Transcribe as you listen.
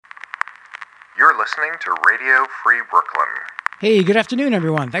You're listening to Radio Free Brooklyn. Hey, good afternoon,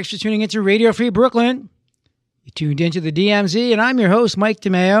 everyone. Thanks for tuning into Radio Free Brooklyn. You tuned into the DMZ, and I'm your host, Mike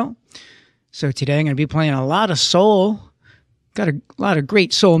DeMeo. So today I'm going to be playing a lot of soul. Got a lot of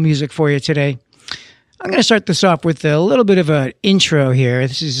great soul music for you today. I'm going to start this off with a little bit of an intro here.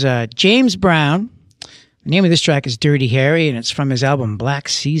 This is James Brown. The name of this track is Dirty Harry, and it's from his album Black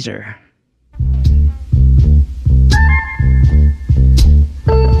Caesar.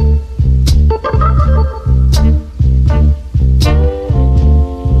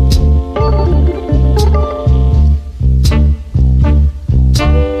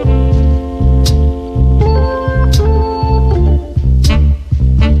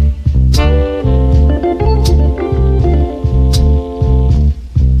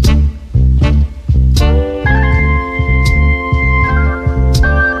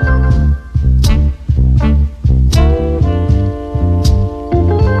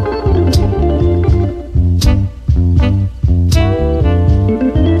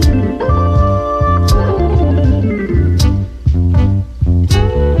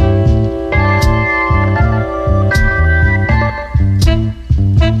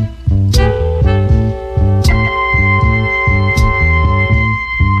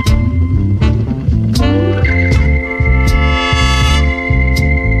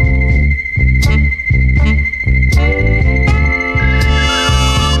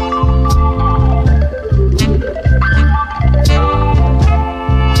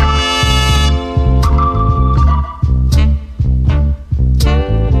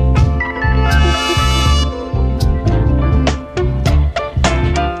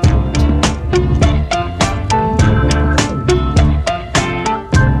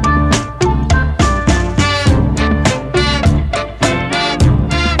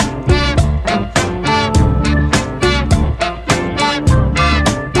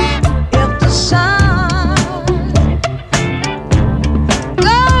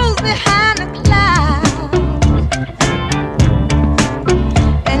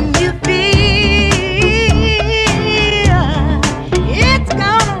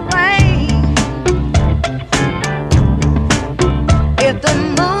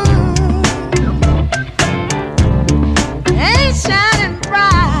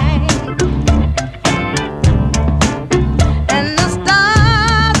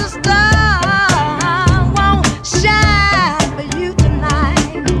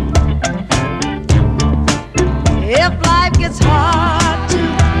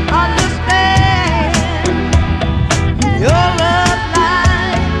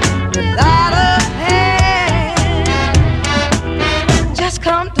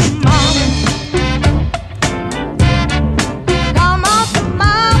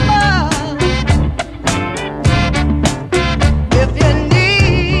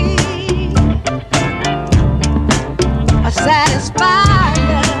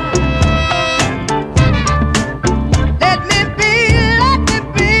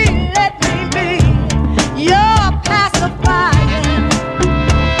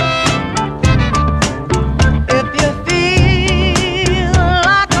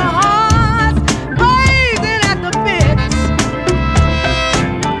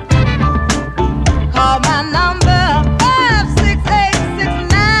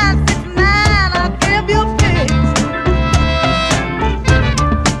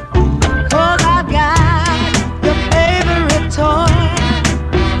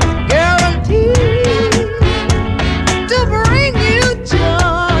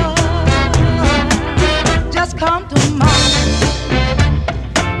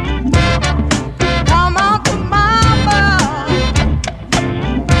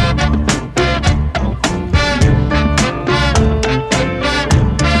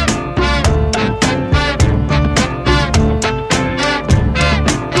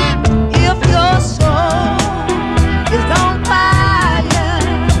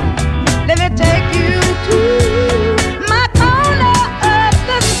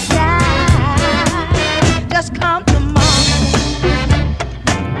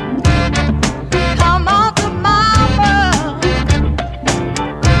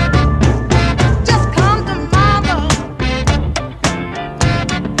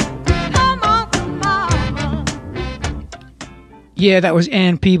 Yeah, that was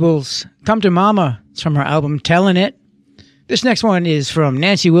Ann Peebles. Come to Mama. It's from her album Tellin' It. This next one is from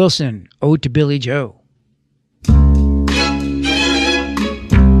Nancy Wilson, Ode to Billy Joe.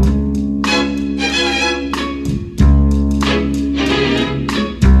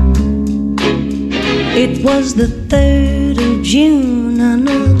 It was the 3rd of June,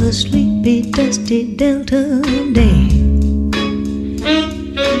 another sleepy, dusty Delta day.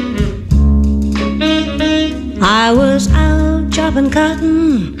 I was out chopping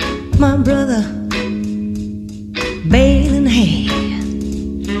cotton, my brother baling hay.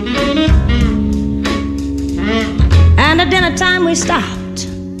 And at dinner time we stopped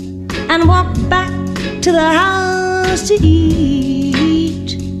and walked back to the house to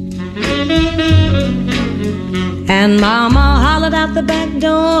eat. And Mama hollered out the back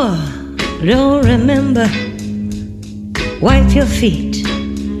door, don't remember, wipe your feet.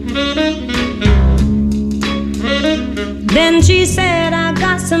 Then she said, I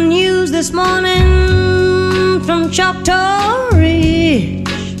got some news this morning from Choctaw Ridge.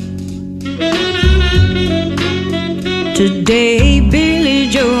 Today Billy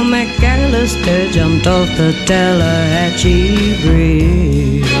Joe McAllister jumped off the Tallahatchie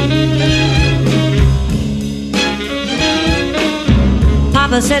Bridge.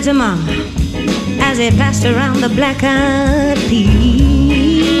 Papa said to Mama as he passed around the black-eyed peas,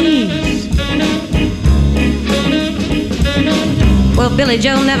 well, Billy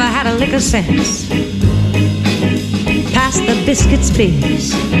Joe never had a lick of sense. Pass the biscuits,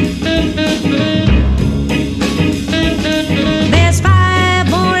 please. There's 5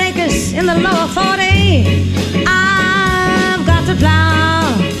 more acres in the lower 40 I've got to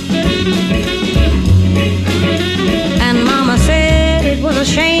plow. And Mama said it was a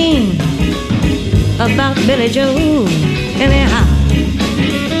shame about Billy Joe anyhow.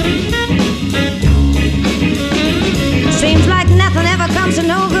 Seems like nothing ever comes to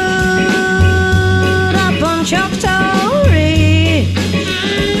no good up on Choctaw Ridge.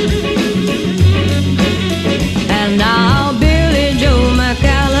 And now Billy Joe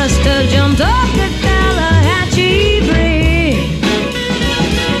McAllister jumped off the Tallahatchie Bridge.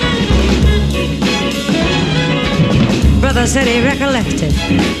 Brother said he recollected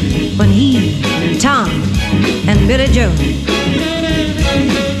when he, Tom, and Billy Joe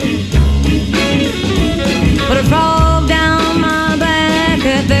put a frog down my back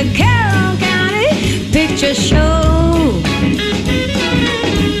at the Carroll County Picture Show.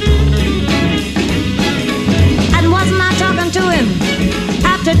 And wasn't I talking to him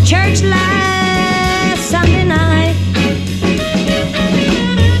after church last Sunday night?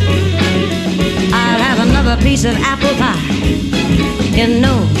 I'll have another piece of apple pie. You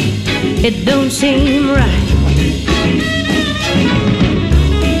know, it don't seem right.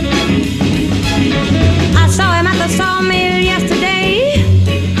 I saw him at the sawmill yesterday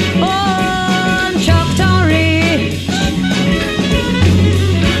on Choctaw Ridge.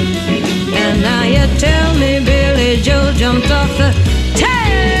 And now you tell me Billy Joe jumped off the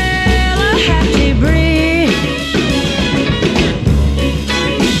Tallahatchie Bridge.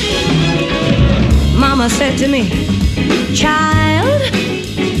 Mama said to me, child,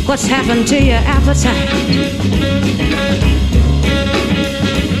 what's happened to your appetite?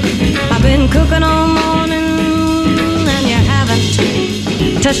 I've been cooking all morning and you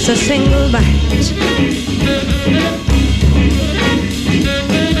haven't touched a single bite.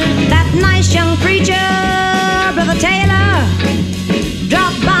 That nice young preacher, Brother Taylor,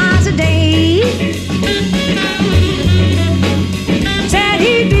 dropped by today. Said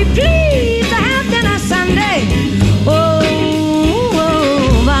he'd be pleased to have dinner Sunday. Oh,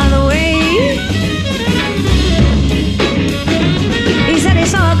 by the way, he said he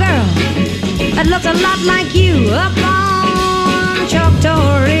saw a girl that looked a lot like you up on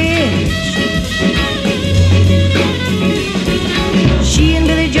Choctaw Ridge. She and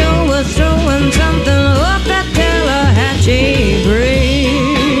Billy Joe were throwing something up that Tallahatchie Bridge.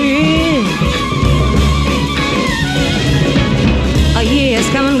 A year has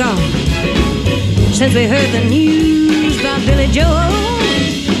come and gone since we heard the news about Billy Joe.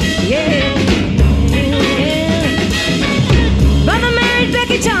 Yeah. Brother married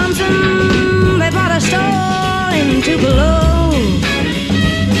Becky Thompson. They bought a store in Tupelo.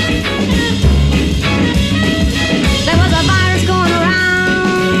 There was a virus going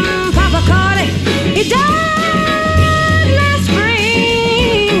around. Papa Carter, he died last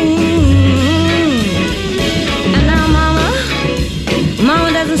spring. And now Mama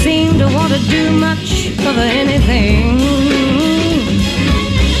doesn't seem to want to do much of anything.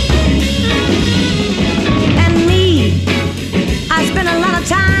 And me, I spent a lot of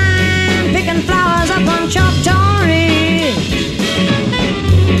time picking flowers up on Choctaw Ridge.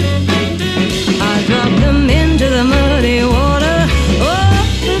 I dropped them into the muddy water off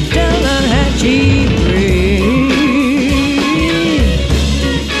the Tallahatchie Bridge.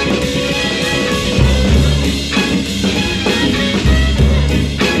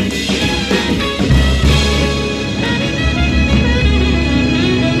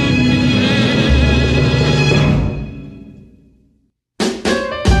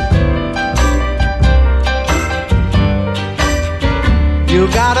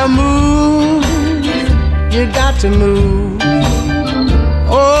 gotta move, you got to move.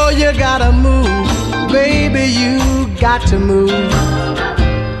 Oh, you gotta move, baby, you got to move.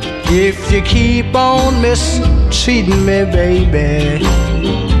 If you keep on mistreating me, baby,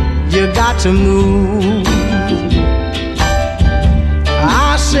 you got to move.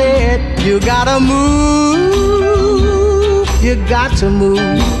 I said you gotta move, you got to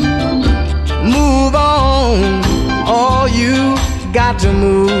move. Move on, oh, you got to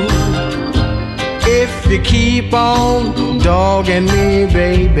move. If you keep on dogging me,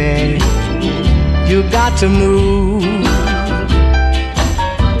 baby, you got to move.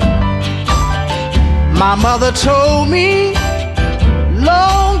 My mother told me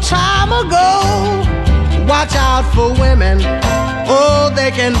long time ago, watch out for women, oh,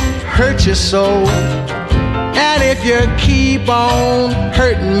 they can hurt your soul. And if you keep on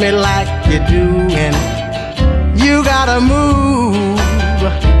hurting me like you're doing, you gotta move.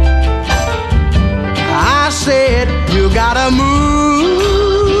 I said you gotta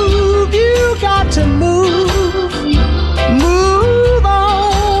move, you got to move. Move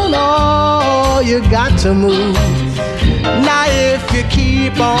on, oh, you got to move. Now if you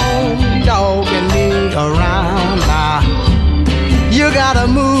keep on dogging me around, now you gotta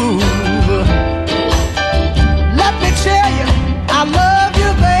move. Let me tell you, I love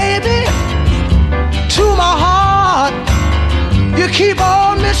you, baby, to my heart. You keep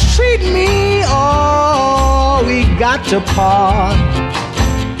on mistreating me, oh, we got to part.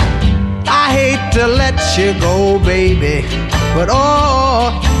 I hate to let you go, baby, but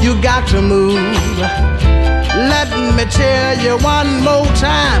oh, you got to move. Let me tell you one more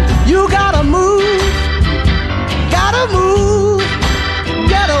time, you gotta move, gotta move.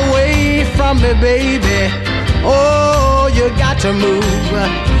 Get away from me, baby, oh, you got to move.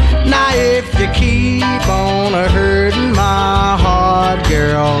 Now if you keep on hurting my heart,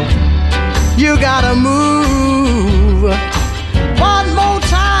 girl, you gotta move. One more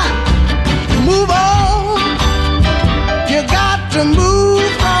time, move on. You got to move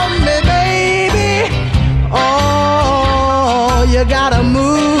from me, baby, oh, you gotta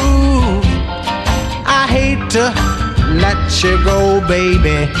move. I hate to let you go,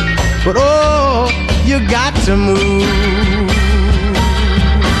 baby, but oh, you got to move.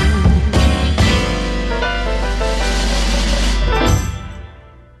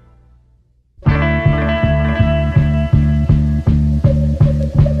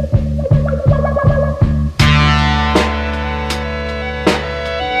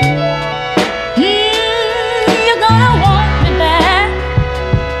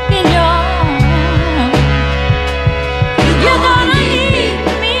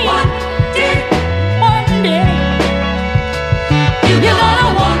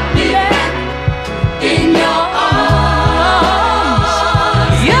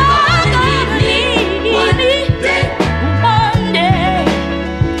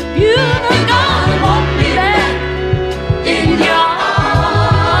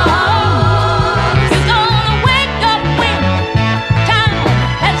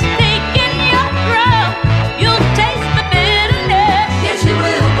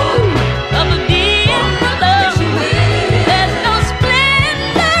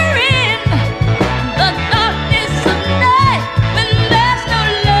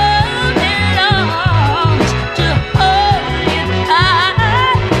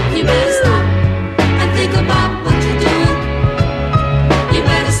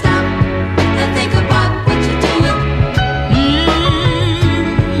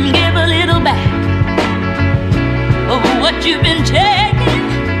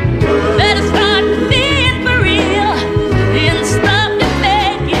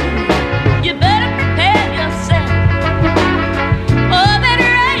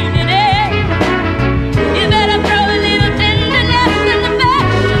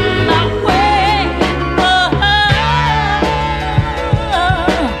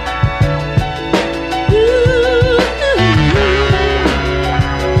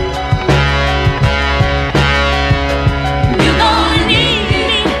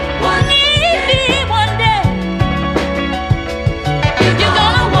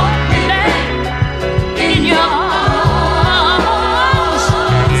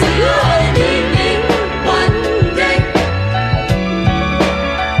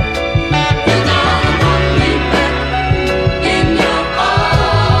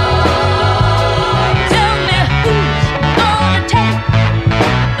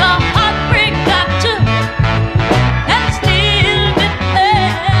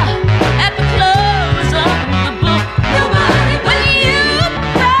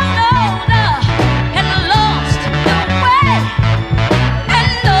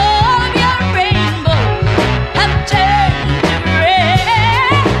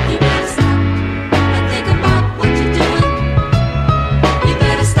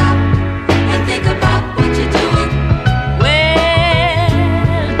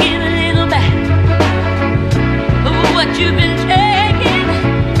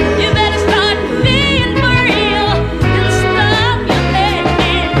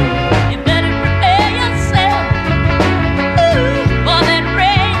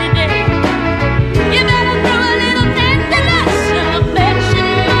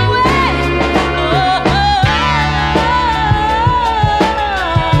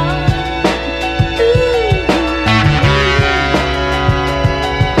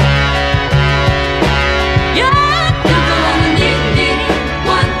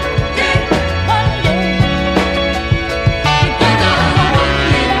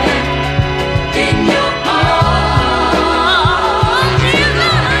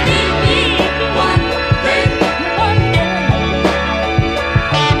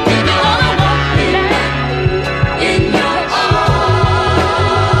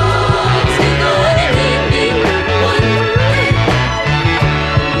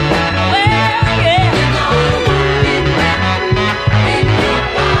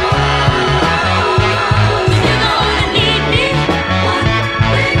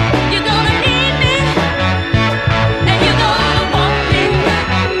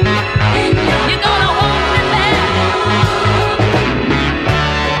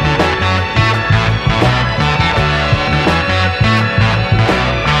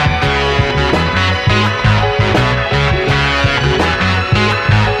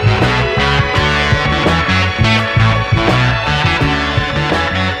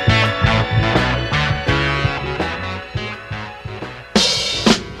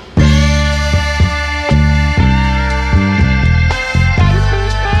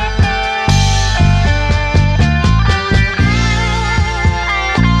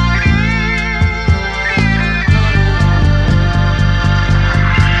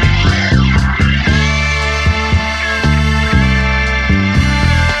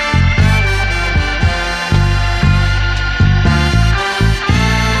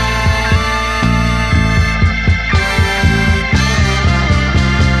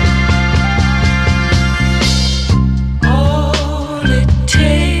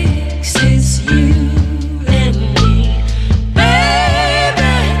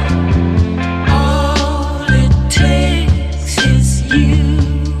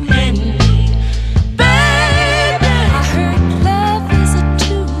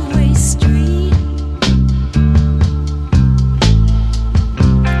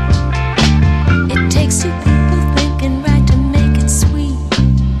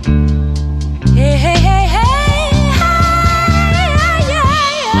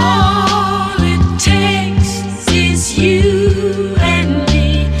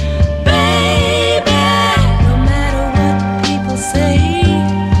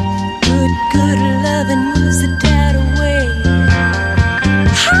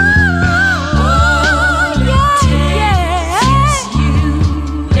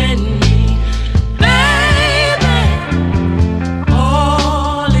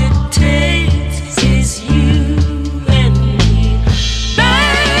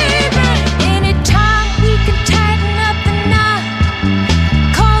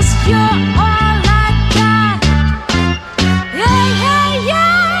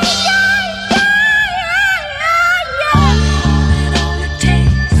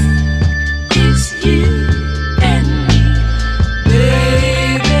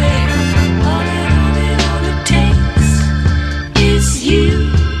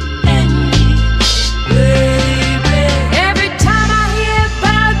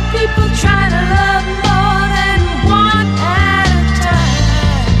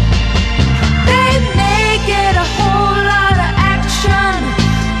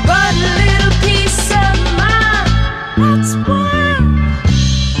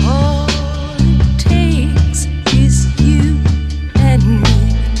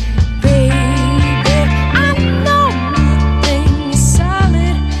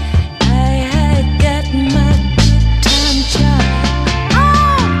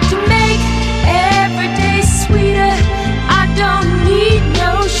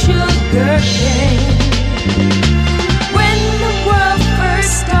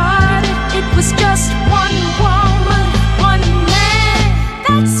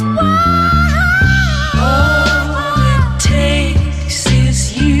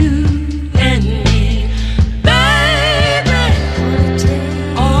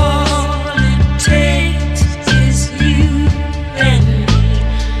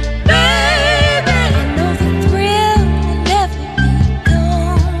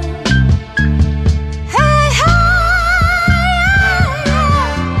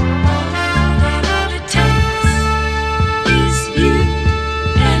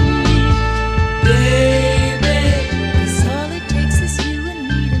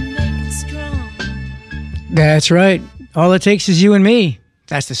 That's right. All it takes is you and me.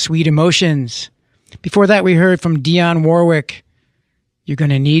 That's the Sweet Emotions. Before that, we heard from Dionne Warwick, You're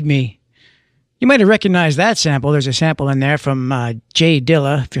Gonna Need Me. You might have recognized that sample. There's a sample in there from Jay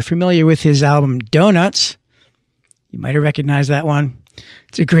Dilla. If you're familiar with his album Donuts, you might have recognized that one.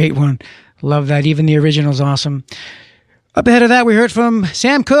 It's a great one. Love that. Even the original's awesome. Up ahead of that, we heard from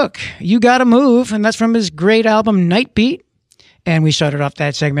Sam Cooke, You Gotta Move, and that's from his great album Night Beat. And we started off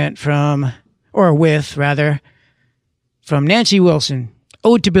that segment from Nancy Wilson.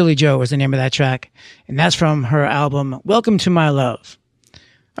 Ode to Billy Joe was the name of that track. And that's from her album, Welcome to My Love.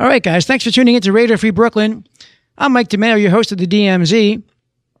 All right, guys, thanks for tuning in to Radio Free Brooklyn. I'm Mike DeMeo, your host of the DMZ.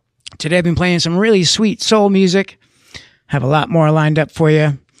 Today I've been playing some really sweet soul music. Have a lot more lined up for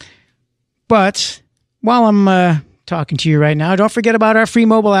you. But while I'm talking to you right now, don't forget about our free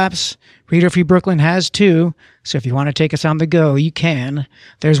mobile apps. Radio Free Brooklyn has two, so if you want to take us on the go, you can.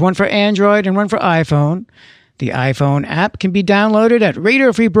 There's one for Android and one for iPhone. The iPhone app can be downloaded at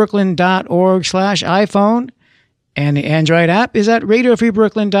radiofreebrooklyn.org/iPhone, and the Android app is at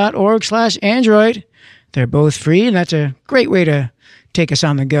radiofreebrooklyn.org/Android. They're both free, and that's a great way to take us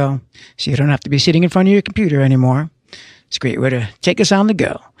on the go, so you don't have to be sitting in front of your computer anymore. It's a great way to take us on the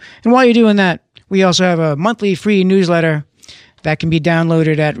go. And while you're doing that, we also have a monthly free newsletter that can be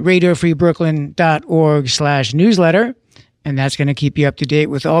downloaded at radiofreebrooklyn.org/newsletter, and that's going to keep you up to date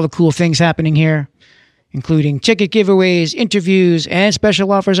with all the cool things happening here, including ticket giveaways, interviews, and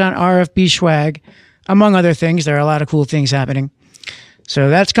special offers on RFB swag, among other things. There are a lot of cool things happening. So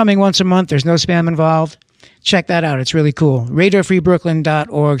that's coming once a month. There's no spam involved. Check that out. It's really cool.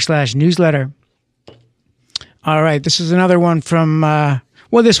 radiofreebrooklyn.org/newsletter. All right. This is another one from,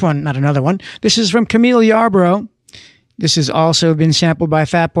 this is from Camille Yarbrough. This has also been sampled by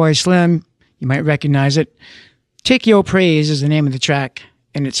Fatboy Slim. You might recognize it. Take Your Praise is the name of the track,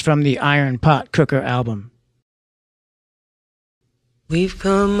 and it's from the Iron Pot Cooker album. We've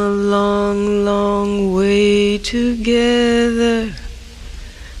come a long, long way together,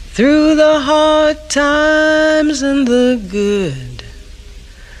 through the hard times and the good.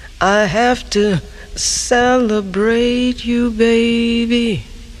 I have to celebrate you, baby.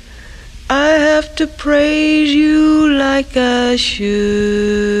 I have to praise you like I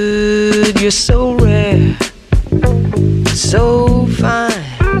should. You're so rare, so fine.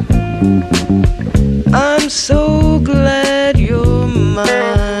 I'm so glad you're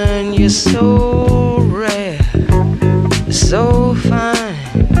mine. You're so rare, so fine.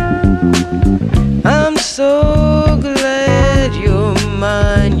 I'm so glad you're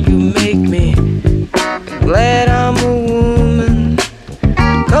mine. You make me glad I'm a woman,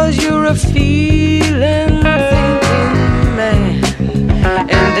 'cause you're a feeling, thinking man.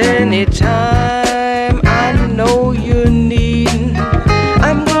 And anytime I know you're needing,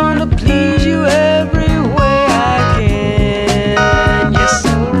 I'm gonna please you every way I can. You're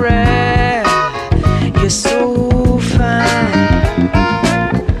so rare, you're so fine.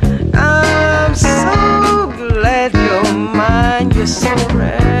 I'm so glad you're mine. You're so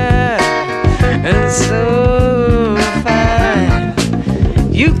rare and so fine.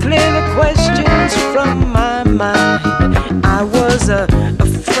 You clear the questions from my mind. I was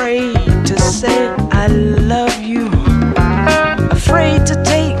afraid to say I love you, afraid to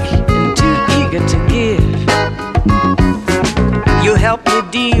take and too eager to give. You help me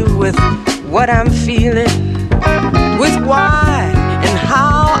deal with what I'm feeling, with why and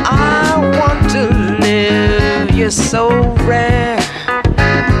how I want to live. You're so rare,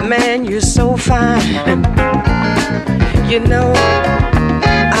 man, you're so fine. You know,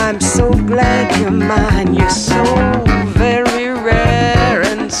 I'm so glad you're mine. You're so very rare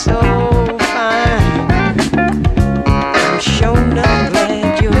and so fine. I'm sure not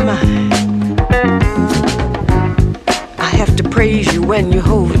glad you're mine. I have to praise you when you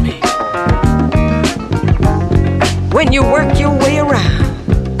hold me, when you work your way around.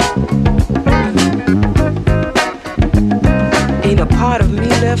 Ain't a part of me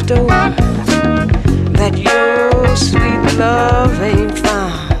left over that your sweet love ain't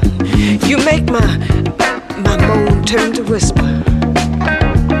found. You make my moan turn to whisper.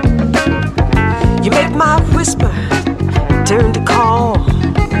 You make my whisper turn to call.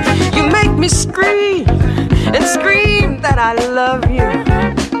 You make me scream and scream that I love you.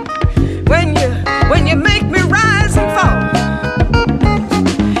 When you make me rise and fall.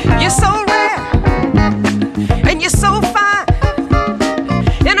 You're so rare and you're so fine,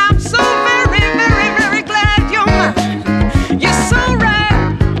 and I'm so very, very, very glad you're mine. You're so rare,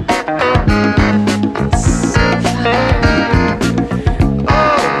 so fine.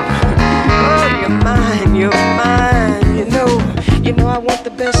 Oh, you're mine, you're mine. You know I want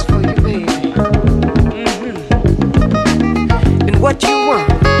the best for you, baby. Mm-hmm.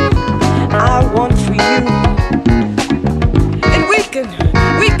 I want for you. And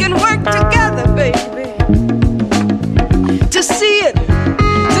we can work together, baby, to see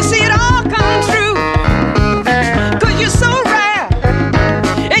it all come true. 'Cause you're so rare,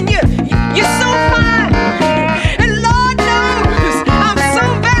 and you're so fine, and Lord knows I'm so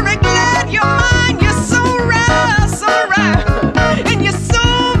very glad you're mine. You're so rare, and you're so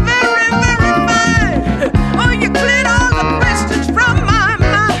very, very fine. Oh, you cleared all the questions from my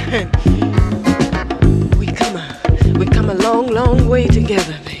mind. We come a long, long way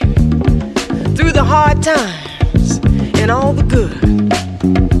together, baby, through the hard times and all the good.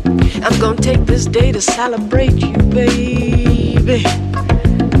 I'm gonna take this day to celebrate you, baby,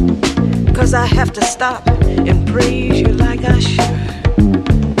 'cause I have to stop and praise you like I should.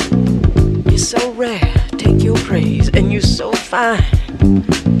 You're so rare, take your praise, and you're so fine.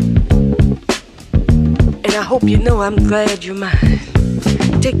 And I hope you know I'm glad you're mine.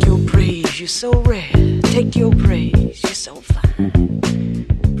 Take your praise, you're so rare. Take your praise, you're so fine.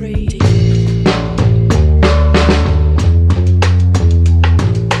 Praise.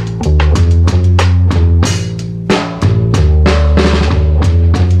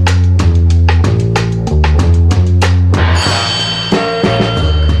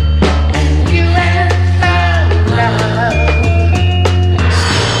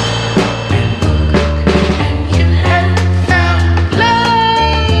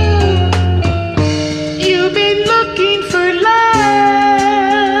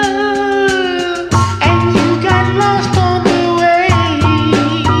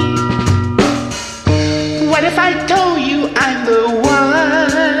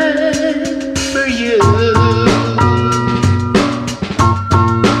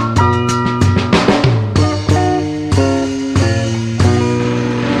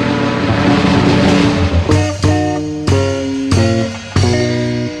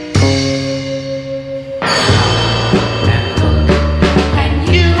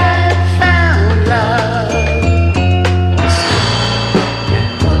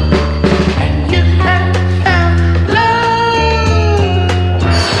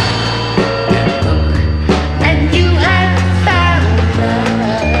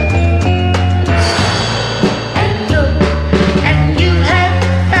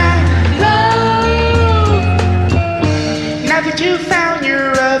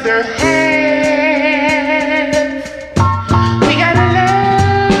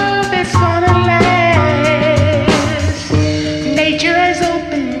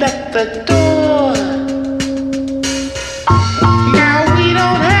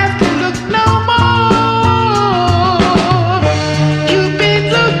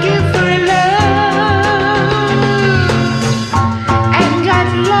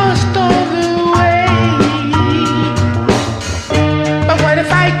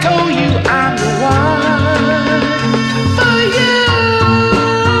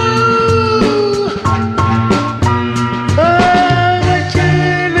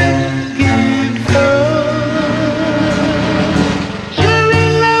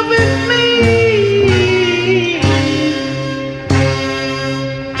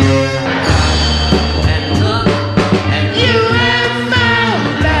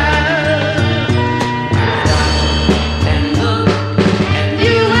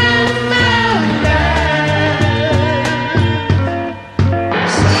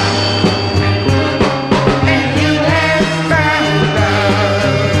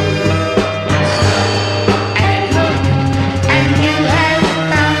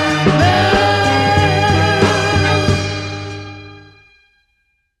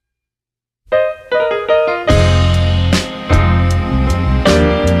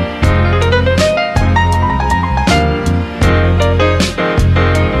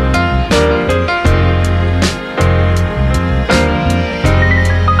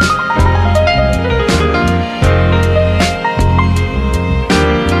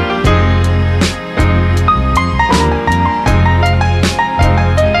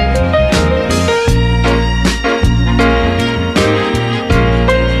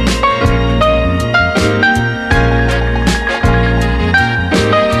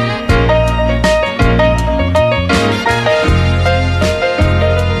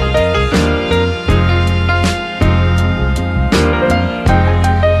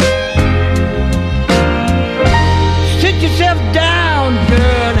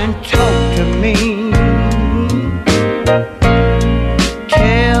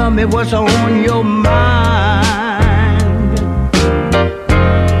 what's on your mind.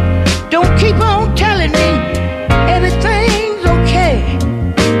 Don't keep on telling me everything's okay,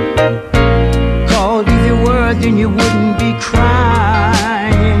 'cause if you were, then you wouldn't be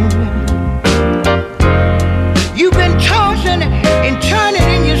crying.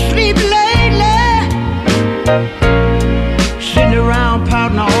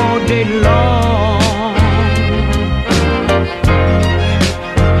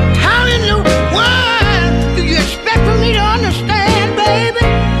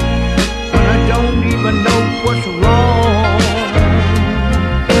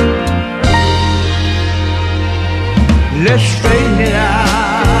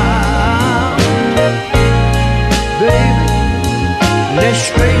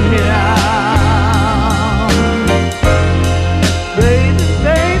 straighten it out. Baby,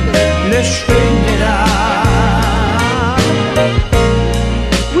 baby, let's straighten it out.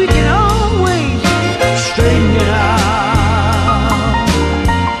 We can always straighten it out.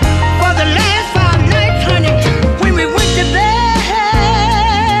 For the last 5 nights, honey, when we went to bed,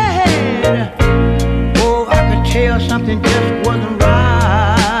 oh, I could tell something just wasn't right.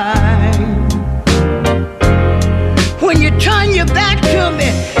 When you turn your back to me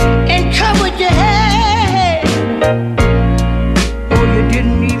and covered your head, oh, you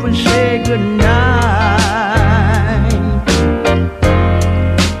didn't even say goodnight.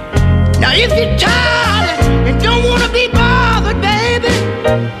 Now if you're tired and don't want to be bothered, baby,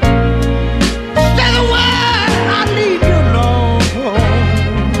 say the word, I'll leave you alone.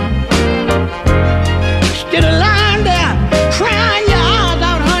 Instead of lying there crying your eyes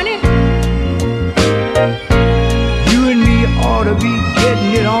out, honey, you and me ought to be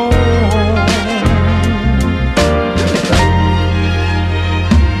getting it on.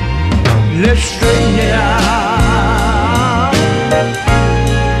 Let's straighten it out,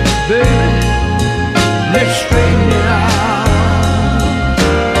 baby. Let's straighten it out.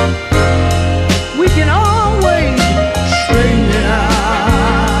 We can always straighten it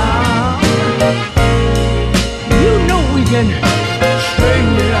out. You know we can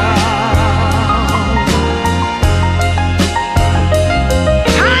straighten it out.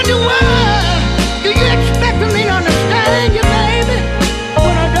 How in the world do you expect me to understand you, baby,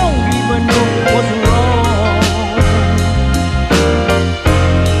 when I don't even know what's wrong?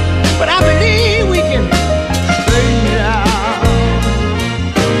 But I believe we can straighten it out.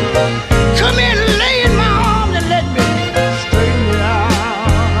 Come in and lay in my arms and let me straighten it out.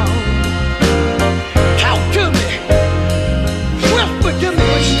 Talk to me, whisper to me,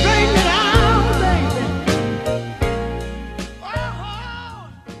 but straighten it out, baby. Oh,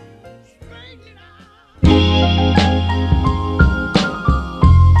 straighten it out.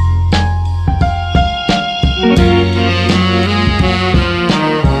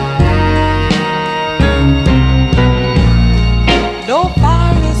 No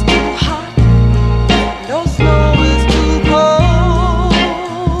fire is too hot, no snow is too cold.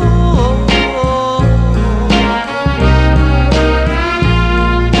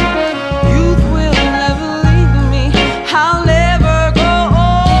 Youth will never leave me, I'll never grow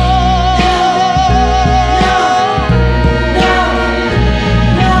old.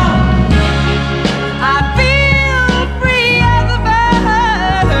 I feel free as a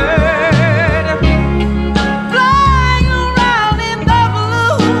bird, flying around in the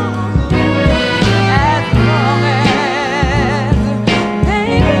blue. As long as,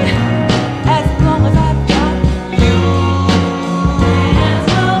 baby, as long as I've got you. As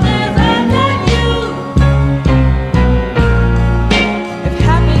long as I've got you. If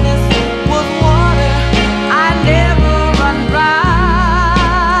happiness was water, I'd never run dry.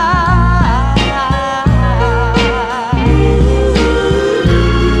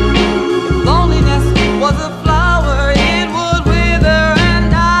 If loneliness was a flower, it would wither and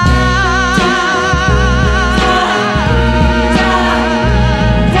die.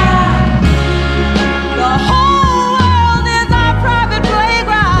 The whole world is our private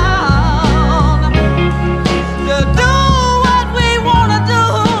playground to do what we want to do.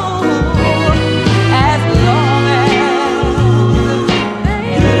 As long as,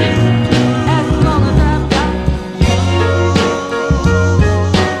 baby, as long as I've got you.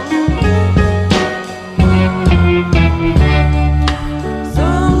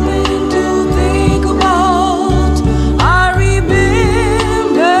 Something to think about. I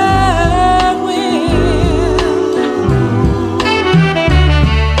remember when,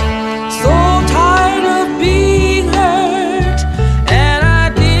 so tired of being hurt, and I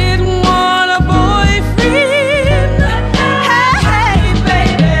didn't want a boyfriend. Hey,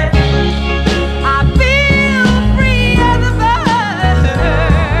 baby, I feel free as a bird,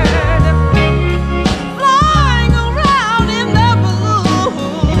 flying around in the blue.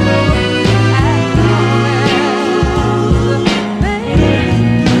 As long as, baby,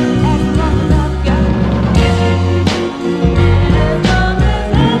 as long as I've got you. As long as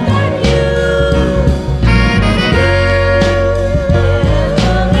I've got you.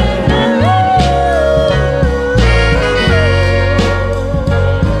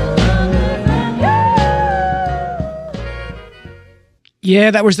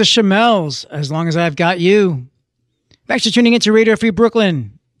 Yeah, that was the Chamels, As Long as I've Got You. Thanks for tuning into Radio Free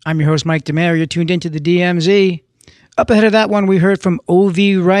Brooklyn. I'm your host, Mike DeMayo. You're tuned into the DMZ. Up ahead of that one, we heard from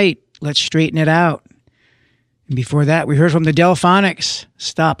O.V. Wright, Let's Straighten It Out. And before that, we heard from the Delphonics,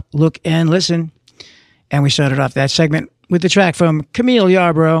 Stop, Look, and Listen. And we started off that segment with the track from Camille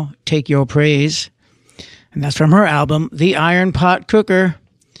Yarborough, Take Your Praise. And that's from her album, The Iron Pot Cooker.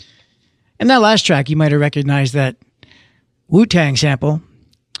 And that last track, you might have recognized that Wu-Tang sample.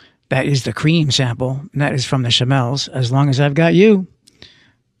 That is the Cream sample, and that is from the Chamels, As Long As I've Got You.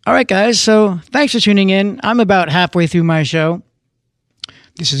 All right, guys, so thanks for tuning in. I'm about halfway through my show.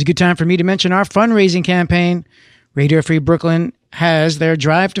 This is a good time for me to mention our fundraising campaign. Radio Free Brooklyn has their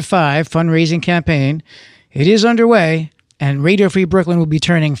Drive to 5 fundraising campaign. It is underway, and Radio Free Brooklyn will be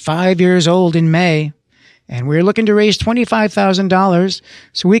turning 5 years old in May. And we're looking to raise $25,000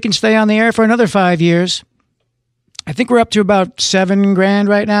 so we can stay on the air for another 5 years. I think we're up to about $7,000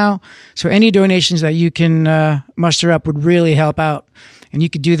 right now. So any donations that you can muster up would really help out. And you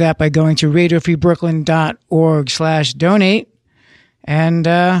could do that by going to radiofreebrooklyn.org/donate. And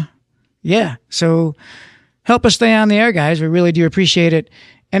yeah, so help us stay on the air, guys. We really do appreciate it.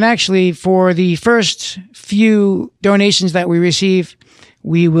 And actually, for the first few donations that we receive,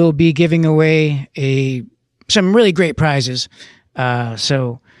 we will be giving away some really great prizes.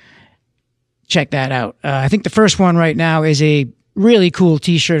 So check that out. I think the first one right now is a really cool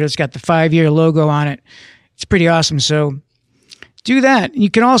t-shirt. It's got the 5-year logo on it. It's pretty awesome. So do that. You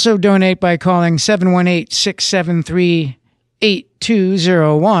can also donate by calling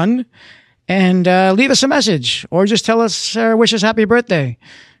 718-673-8201 and leave us a message or just tell us or wish us happy birthday.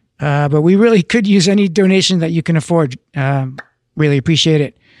 But we really could use any donation that you can afford. Really appreciate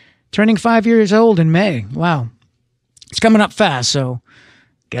it. Turning 5 years old in May. Wow. It's coming up fast, so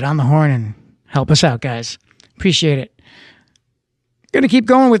get on the horn and help us out, guys. Appreciate it. Going to keep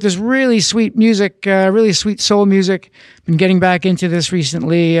going with this really sweet music, really sweet soul music. Been getting back into this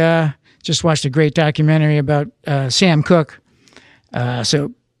recently. Just watched a great documentary about Sam Cooke.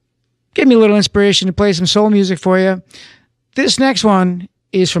 So give me a little inspiration to play some soul music for you. This next one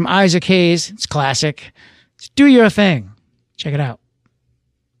is from Isaac Hayes. It's classic. It's Do Your Thing. Check it out.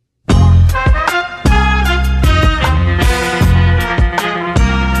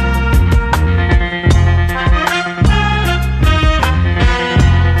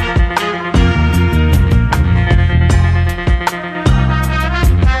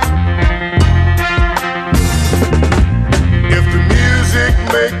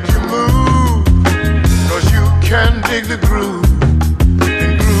 Dig the groove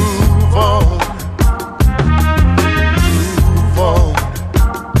and groove on, groove on.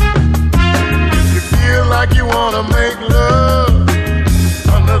 If you feel like you wanna make love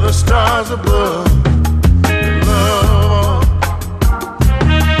under the stars above, love on,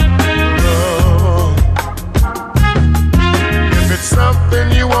 love on. If it's something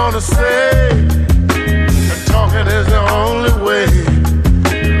you wanna say, and talking is the only way,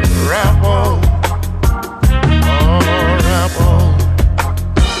 rap on.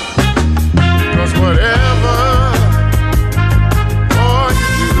 Cause whatever all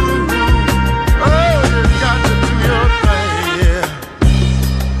you do, oh, you got to do your thing, yeah.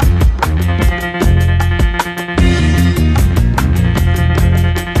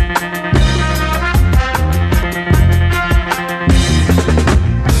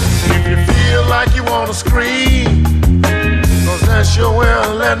 If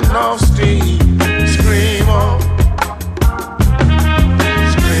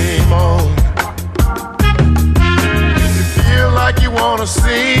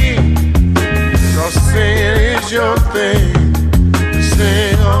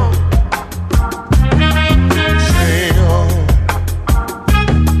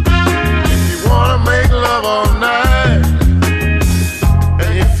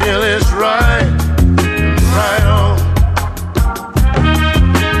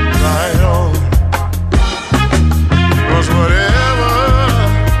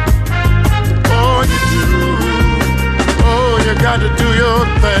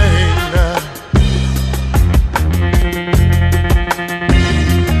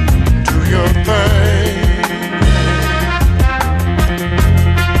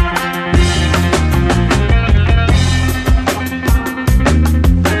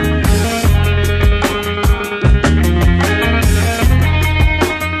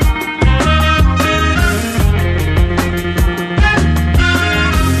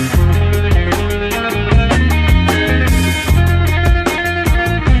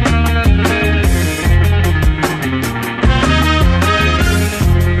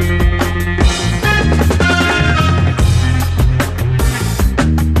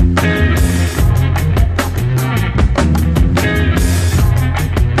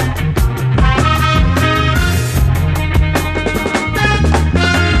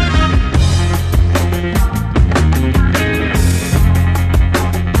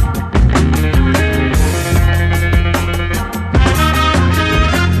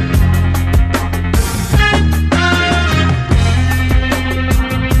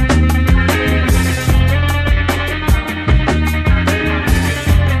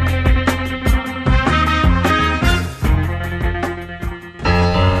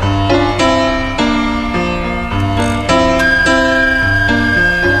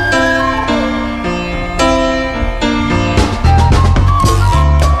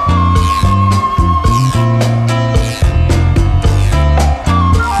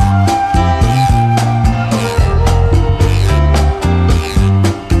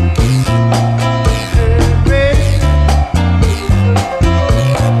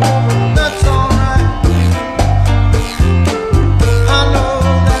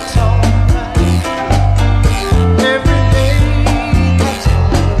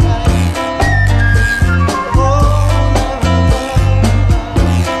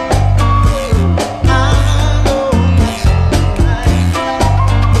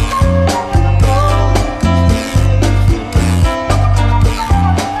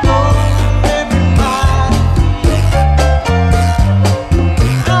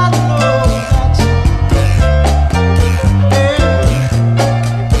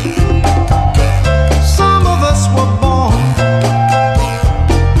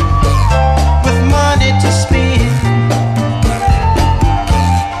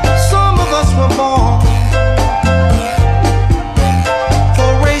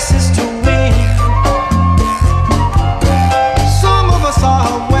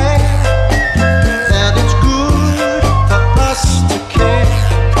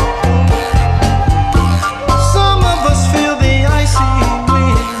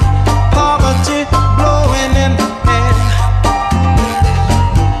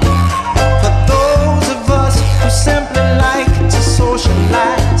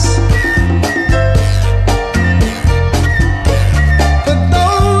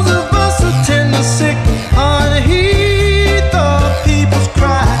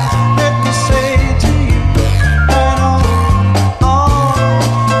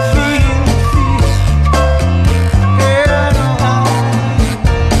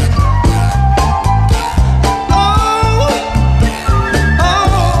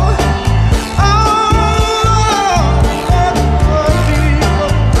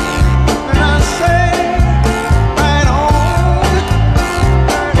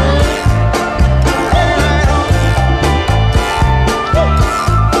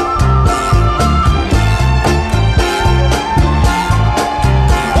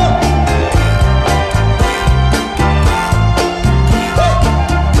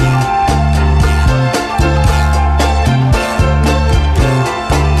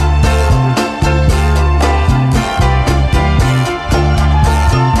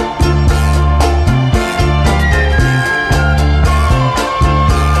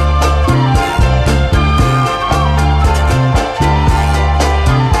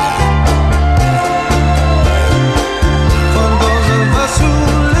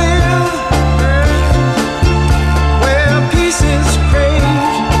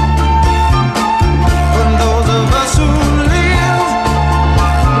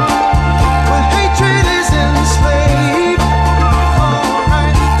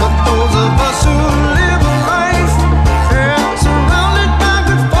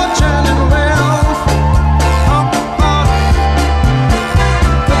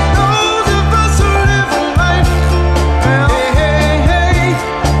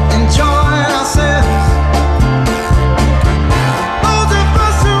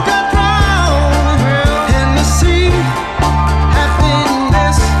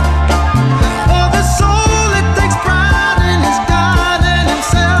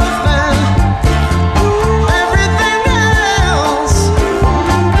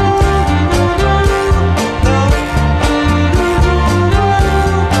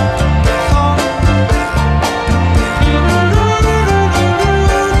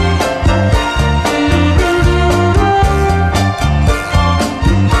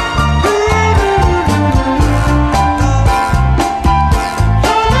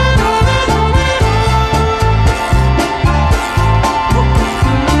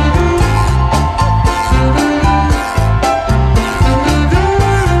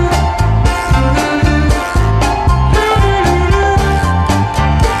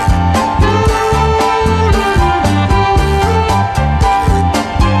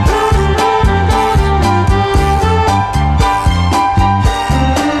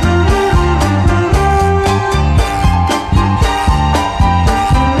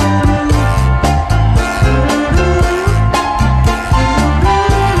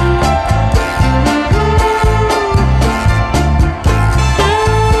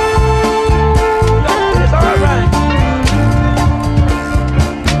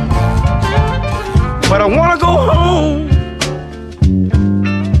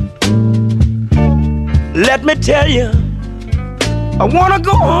Let me tell you, I wanna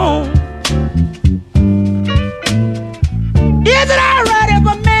go home. Is it alright if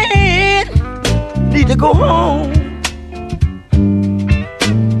a man need to go home?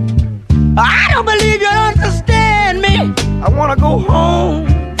 I don't believe you understand me. I wanna go home.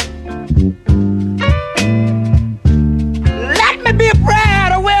 Let me be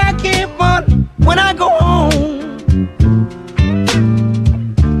proud of where I came from when I go home.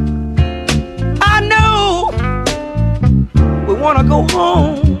 I know we wanna go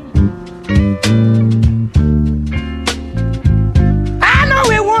home. I know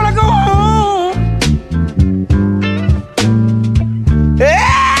we wanna go home.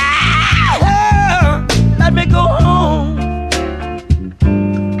 Yeah, let me go home.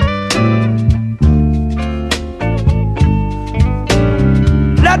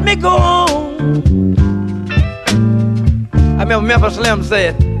 Let me go home. I remember Memphis Slim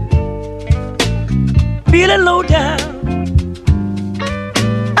said, feeling low down,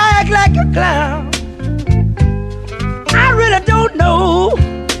 I act like a clown. I really don't know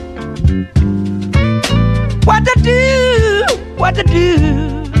what to do, what to do.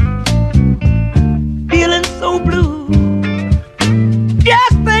 Feeling so blue,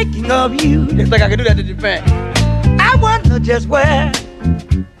 just thinking of you. Just think I can do that to Japan. I wonder just where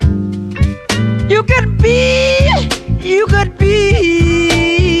you could be, you could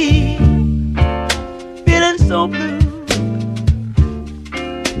be. Feeling so blue,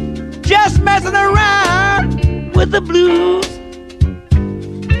 just messing around with the blues,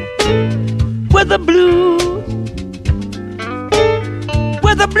 with the blues,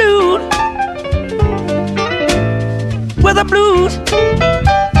 with the blues, with the blues,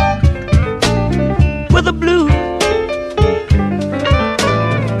 with the blues.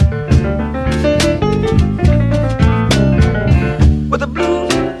 With the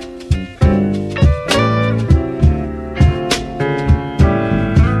blues.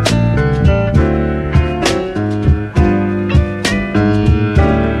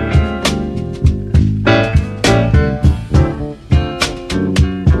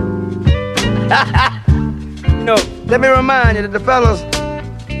 You know, let me remind you that the fellas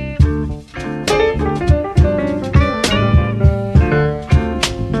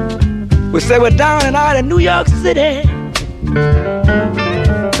we say we're down and out in New York City.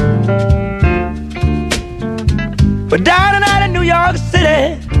 We're down and out in New York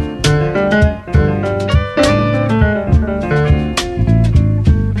City.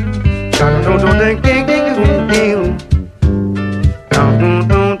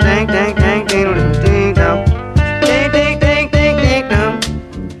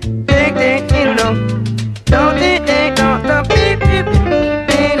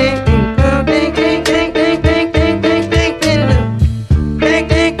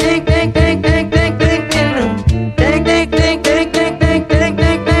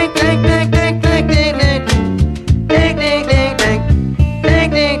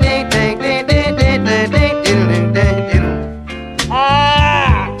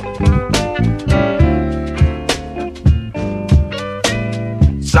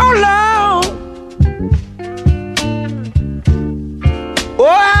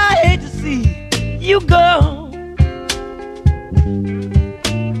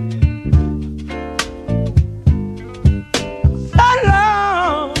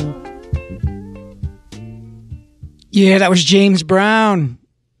 Yeah, that was James Brown.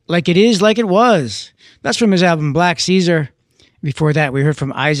 Like It Is, Like It Was. That's from his album Black Caesar. Before that, we heard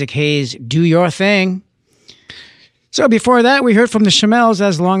from Isaac Hayes, Do Your Thing. So before that, we heard from the Chamels,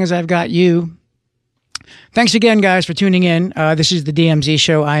 As Long As I've Got You. Thanks again, guys, for tuning in. This is the DMZ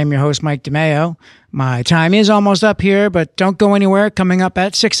Show. I am your host, Mike DeMeo. My time is almost up here, but don't go anywhere. Coming up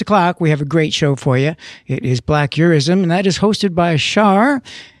at 6 o'clock, we have a great show for you. It is Black Eurism, and that is hosted by Shar.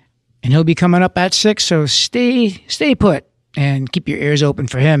 And he'll be coming up at 6, so stay put and keep your ears open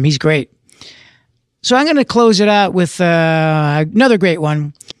for him. He's great. So I'm going to close it out with another great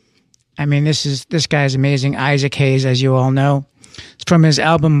one. I mean, this guy's amazing. Isaac Hayes, as you all know. It's from his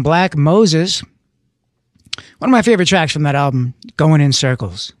album Black Moses. One of my favorite tracks from that album, Going in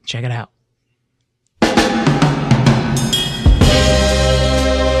Circles. Check it out.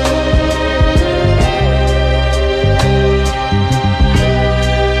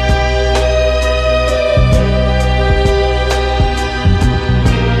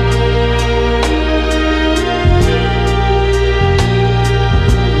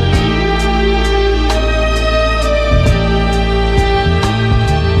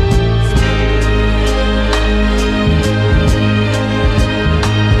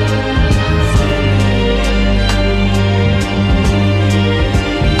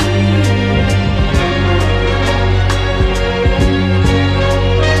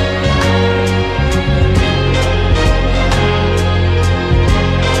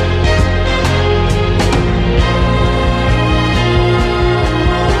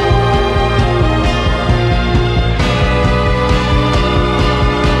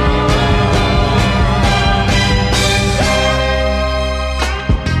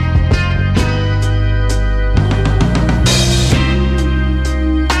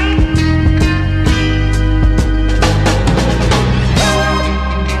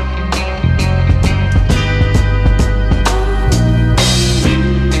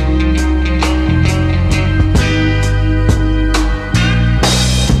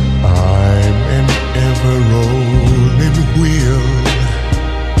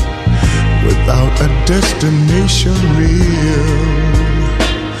 destination real.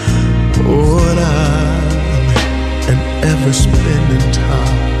 Oh, and I'm an ever-spinning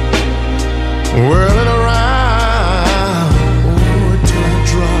top, whirling around, oh, till I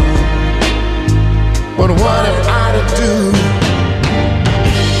drop. But what am I to do?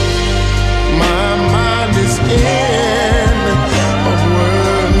 My mind is in a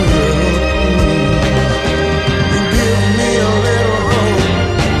whirl. Give me a little hope.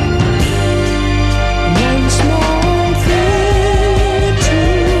 One small thing to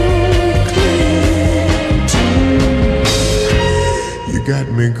cling to. You got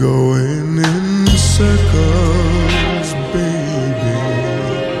me going in circles, baby.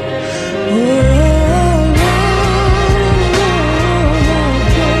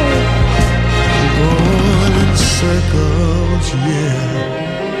 Going in circles, yeah.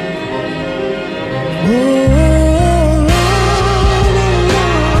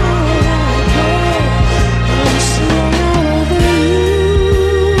 I'm so over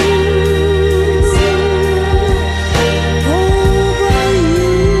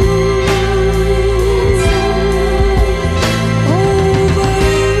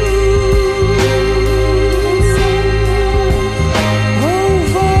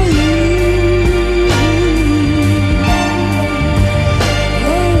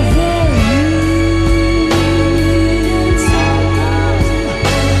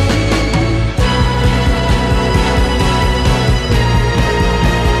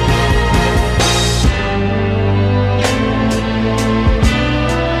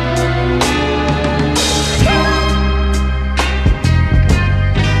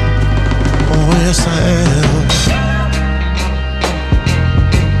yes, I am.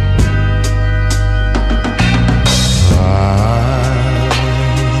 I'm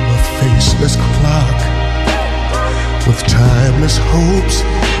a faceless clock with timeless hopes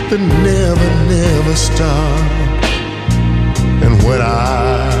that never, never stop. And when I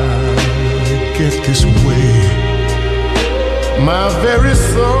get this way, my very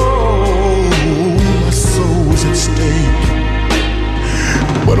soul, my soul's at stake.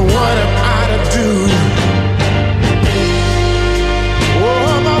 But what am I to do?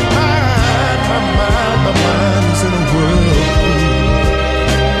 Oh, my mind is in a whirl.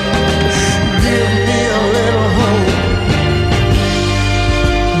 Give me a little hope.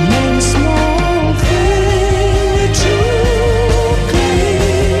 One small thing to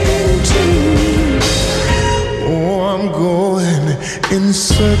cling to. Oh, I'm going in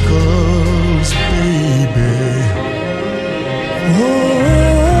circles, baby. Oh,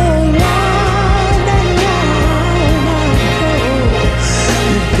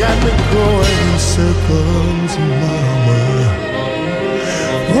 got me going in circles,